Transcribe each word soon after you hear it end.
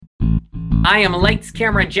I am Lights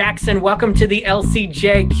Camera Jackson. Welcome to the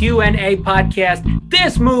LCJ Q&A podcast.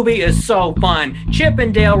 This movie is so fun. Chip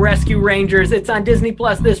 'n Dale Rescue Rangers. It's on Disney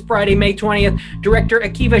Plus this Friday, May 20th. Director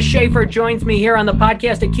Akiva Schaffer joins me here on the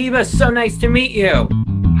podcast. Akiva, so nice to meet you.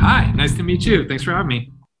 Hi, nice to meet you. Thanks for having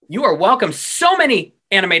me. You are welcome. So many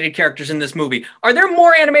animated characters in this movie. Are there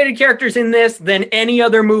more animated characters in this than any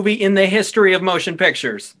other movie in the history of motion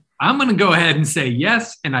pictures? I'm going to go ahead and say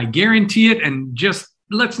yes, and I guarantee it, and just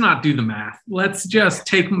let's not do the math. Let's just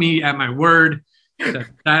take me at my word that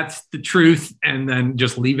that's the truth, and then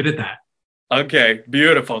just leave it at that. Okay,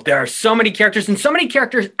 beautiful. There are so many characters and so many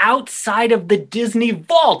characters outside of the Disney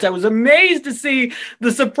vault. I was amazed to see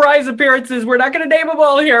the surprise appearances. We're not going to name them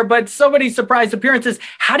all here, but so many surprise appearances.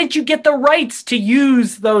 How did you get the rights to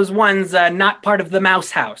use those ones not part of the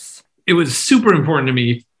Mouse House? It was super important to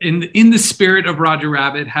me in the spirit of Roger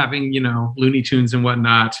Rabbit having, Looney Tunes and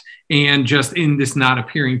whatnot, and just in this not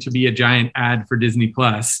appearing to be a giant ad for Disney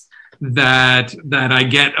Plus, that I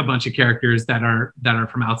get a bunch of characters that are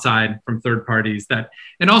from outside, from third parties,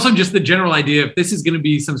 and also just the general idea, if this is going to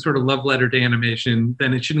be some sort of love letter to animation,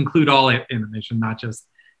 then it should include all animation, not just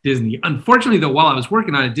Disney. Unfortunately, though, while I was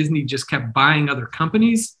working on it, Disney just kept buying other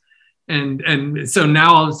companies. And so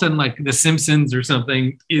now all of a sudden, like The Simpsons or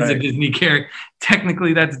something is a Disney character.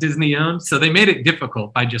 Technically, that's Disney owned. So they made it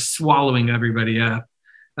difficult by just swallowing everybody up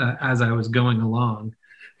as I was going along.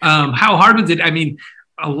 How hard was it? I mean,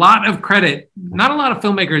 a lot of credit. Not a lot of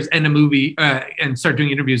filmmakers end a movie and start doing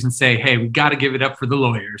interviews and say, hey, we got to give it up for the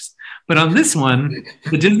lawyers. But on this one,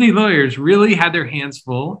 the Disney lawyers really had their hands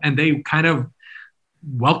full, and they kind of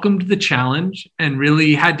welcomed the challenge and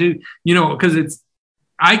really had to, because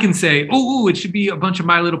I can say, oh, it should be a bunch of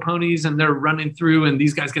My Little Ponies and they're running through and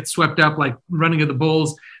these guys get swept up like Running of the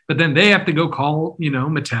Bulls. But then they have to go call,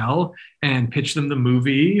 Mattel and pitch them the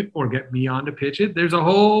movie or get me on to pitch it. There's a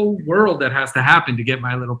whole world that has to happen to get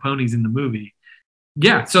My Little Ponies in the movie.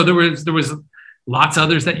 Yeah, so there was lots of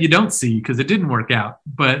others that you don't see because it didn't work out.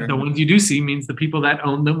 But the ones you do see means the people that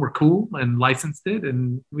owned them were cool and licensed it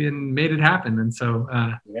and made it happen. And so,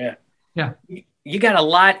 yeah. You got a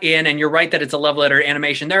lot in, and you're right that it's a love letter to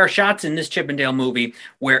animation. There are shots in this Chip 'n Dale movie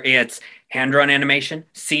where it's hand-drawn animation,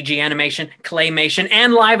 CG animation, claymation,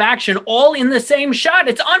 and live action all in the same shot.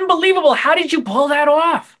 It's unbelievable. How did you pull that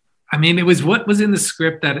off? I mean, it was what was in the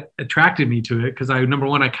script that attracted me to it because number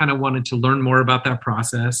one, I kind of wanted to learn more about that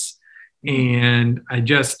process. And I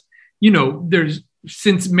just,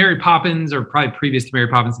 since Mary Poppins, or probably previous to Mary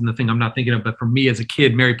Poppins and the thing I'm not thinking of, but for me as a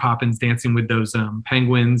kid, Mary Poppins dancing with those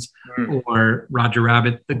penguins, or Roger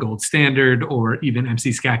Rabbit, the gold standard, or even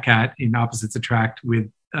MC Scat Cat in Opposites Attract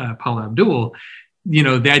with Paula Abdul,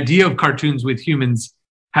 the idea of cartoons with humans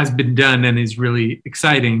has been done and is really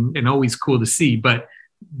exciting and always cool to see. But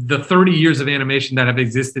the 30 years of animation that have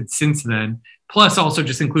existed since then, plus also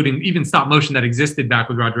just including even stop motion that existed back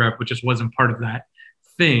with Roger Rabbit, which just wasn't part of that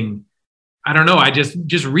thing. I don't know. I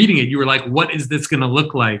just reading it, you were like, what is this going to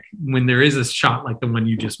look like when there is a shot like the one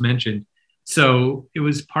you just mentioned? So it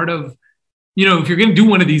was part of, if you're going to do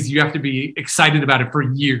one of these, you have to be excited about it for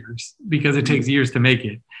years because it takes years to make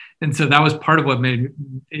it. And so that was part of what made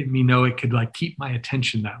me know it could like keep my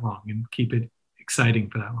attention that long and keep it exciting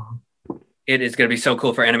for that long. It is going to be so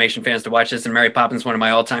cool for animation fans to watch this. And Mary Poppins, one of my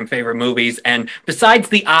all-time favorite movies. And besides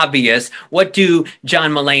the obvious, what do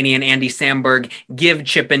John Mulaney and Andy Samberg give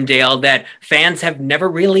Chip 'n Dale that fans have never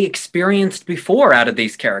really experienced before out of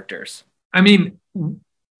these characters? I mean,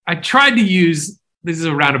 I tried to use, this is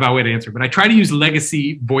a roundabout way to answer, but I try to use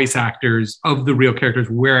legacy voice actors of the real characters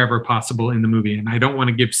wherever possible in the movie. And I don't want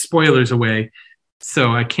to give spoilers away,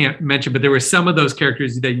 so I can't mention, but there were some of those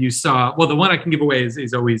characters that you saw. Well, the one I can give away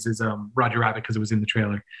is always Roger Rabbit because it was in the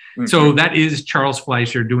trailer. Mm-hmm. So that is Charles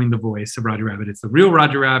Fleischer doing the voice of Roger Rabbit. It's the real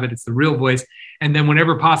Roger Rabbit. It's the real voice. And then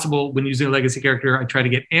whenever possible, when using a legacy character, I try to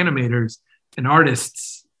get animators and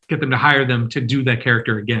artists, get them to hire them to do that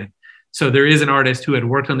character again. So there is an artist who had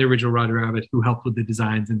worked on the original Roger Rabbit who helped with the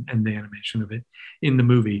designs and the animation of it in the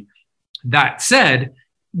movie. That said,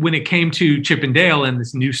 when it came to Chip 'n Dale and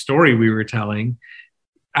this new story we were telling,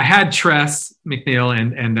 I had Tress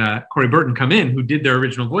MacNeille and Corey Burton come in who did their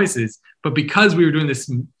original voices. But because we were doing this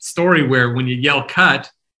story where when you yell cut,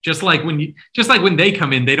 just like when they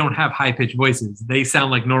come in, they don't have high-pitched voices. They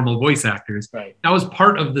sound like normal voice actors. Right. That was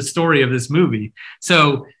part of the story of this movie.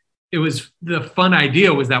 So it was the fun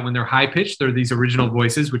idea was that when they're high-pitched, they're these original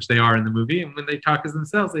voices, which they are in the movie. And when they talk as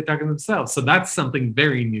themselves, they talk as themselves. So that's something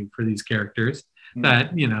very new for these characters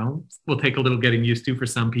that, will take a little getting used to for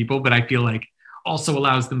some people. But I feel like also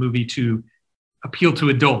allows the movie to appeal to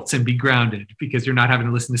adults and be grounded because you're not having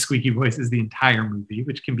to listen to squeaky voices the entire movie,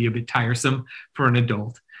 which can be a bit tiresome for an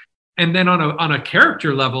adult. And then on a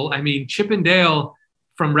character level, I mean, Chip and Dale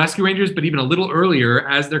from Rescue Rangers, but even a little earlier,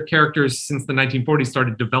 as their characters since the 1940s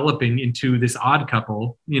started developing into this odd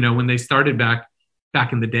couple, when they started back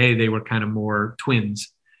in the day, they were kind of more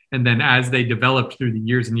twins. And then as they developed through the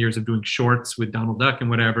years and years of doing shorts with Donald Duck and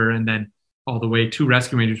whatever, and then all the way to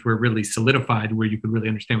Rescue Rangers were really solidified where you could really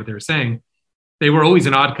understand what they were saying. They were always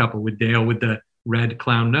an odd couple, with Dale with the red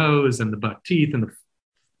clown nose and the buck teeth and the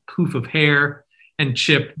poof of hair, and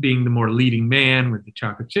Chip being the more leading man with the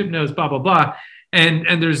chocolate chip nose, blah, blah, blah.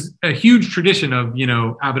 And there's a huge tradition of,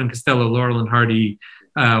 Abbott and Costello, Laurel and Hardy,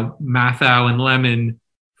 Mathau and Lemon,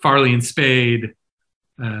 Farley and Spade,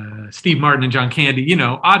 Steve Martin and John Candy,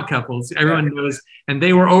 odd couples, everyone knows. And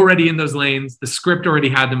they were already in those lanes. The script already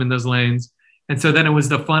had them in those lanes. And so then it was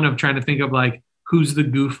the fun of trying to think of like, who's the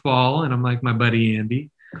goofball? And I'm like, my buddy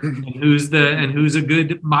Andy. And who's a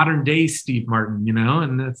good modern day Steve Martin,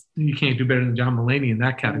 and you can't do better than John Mulaney in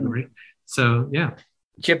that category. So, yeah.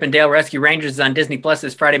 Chip and Dale Rescue Rangers is on Disney Plus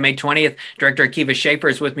this Friday, May 20th. Director Akiva Schaffer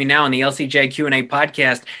is with me now on the LCJ Q&A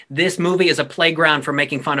podcast. This movie is a playground for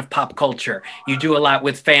making fun of pop culture. You do a lot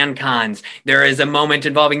with fan cons. There is a moment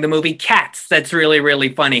involving the movie Cats that's really, really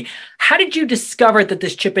funny. How did you discover that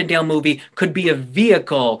this Chip and Dale movie could be a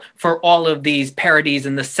vehicle for all of these parodies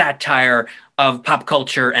and the satire of pop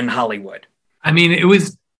culture and Hollywood? I mean, it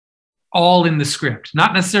was all in the script,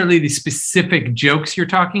 not necessarily the specific jokes you're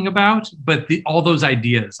talking about, but all those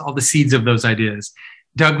ideas, all the seeds of those ideas.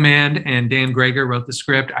 Doug Mand and Dan Greger wrote the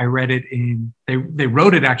script. I read it they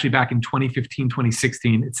wrote it actually back in 2015,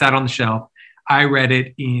 2016. It sat on the shelf. I read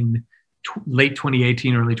it in late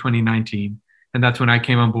 2018, early 2019. And that's when I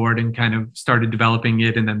came on board and kind of started developing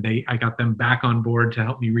it. And then I got them back on board to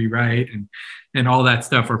help me rewrite and all that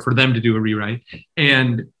stuff, or for them to do a rewrite.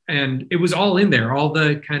 And it was all in there, all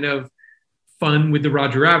the kind of fun with the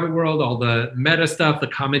Roger Rabbit world, all the meta stuff, the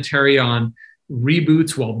commentary on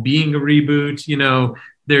reboots while being a reboot.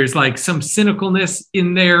 There's like some cynicalness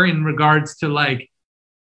in there in regards to like,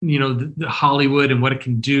 the Hollywood and what it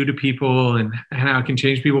can do to people and how it can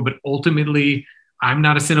change people. But ultimately, I'm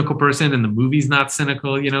not a cynical person and the movie's not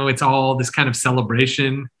cynical. It's all this kind of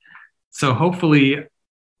celebration. So hopefully,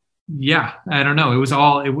 yeah, I don't know. It was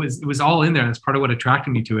all in there. That's part of what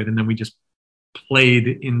attracted me to it. And then we just played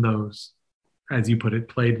in those, as you put it,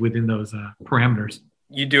 played within those parameters.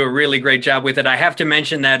 You do a really great job with it. I have to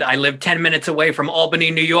mention that I live 10 minutes away from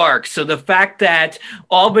Albany, New York. So the fact that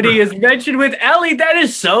Albany is mentioned with Ellie, that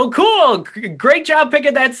is so cool. Great job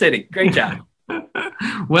picking that city. Great job.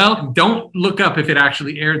 Well, don't look up if it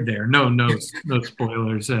actually aired there. No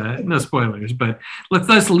spoilers. No spoilers. But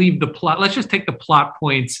let's leave the plot. Let's just take the plot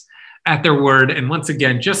points at their word. And once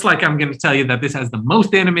again, just like I'm going to tell you that this has the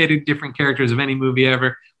most animated different characters of any movie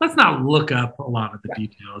ever, let's not look up a lot of the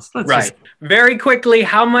details. Very quickly,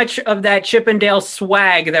 how much of that Chip and Dale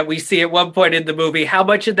swag that we see at one point in the movie, how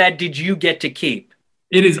much of that did you get to keep?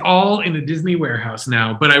 It is all in a Disney warehouse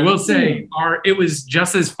now, but I will say it was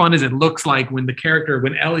just as fun as it looks like when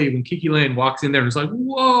Kiki Lane walks in there and it's like,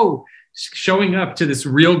 whoa, showing up to this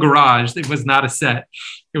real garage. It was not a set.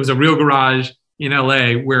 It was a real garage in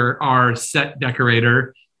LA where our set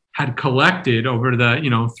decorator had collected over the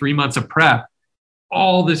 3 months of prep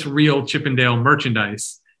all this real Chip and Dale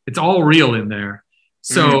merchandise. It's all real in there.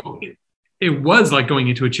 So it was like going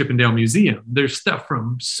into a Chip and Dale museum. There's stuff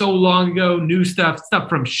from so long ago, new stuff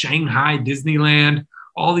from Shanghai Disneyland,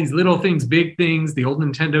 all these little things, big things, the old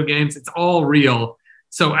Nintendo games. It's all real.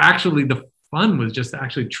 So actually the fun was just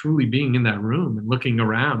actually truly being in that room and looking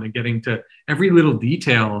around and getting to every little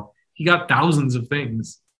detail. He got thousands of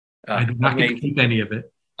things. I did not get to keep any of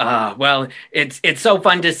it. Well, it's so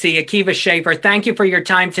fun to see. Akiva Schaffer, thank you for your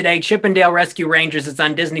time today. Chip and Dale Rescue Rangers is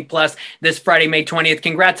on Disney Plus this Friday, May 20th.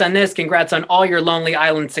 Congrats on this. Congrats on all your Lonely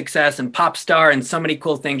Island success and Pop Star and so many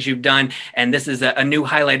cool things you've done. And this is a new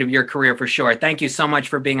highlight of your career for sure. Thank you so much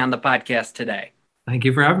for being on the podcast today. Thank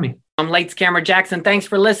you for having me. I'm Lights Camera Jackson. Thanks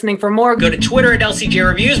for listening. For more, go to Twitter at LCJ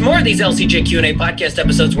Reviews. More of these LCJ Q&A podcast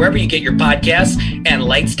episodes wherever you get your podcasts, and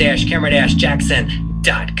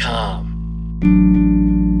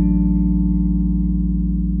lights-camera-jackson.com.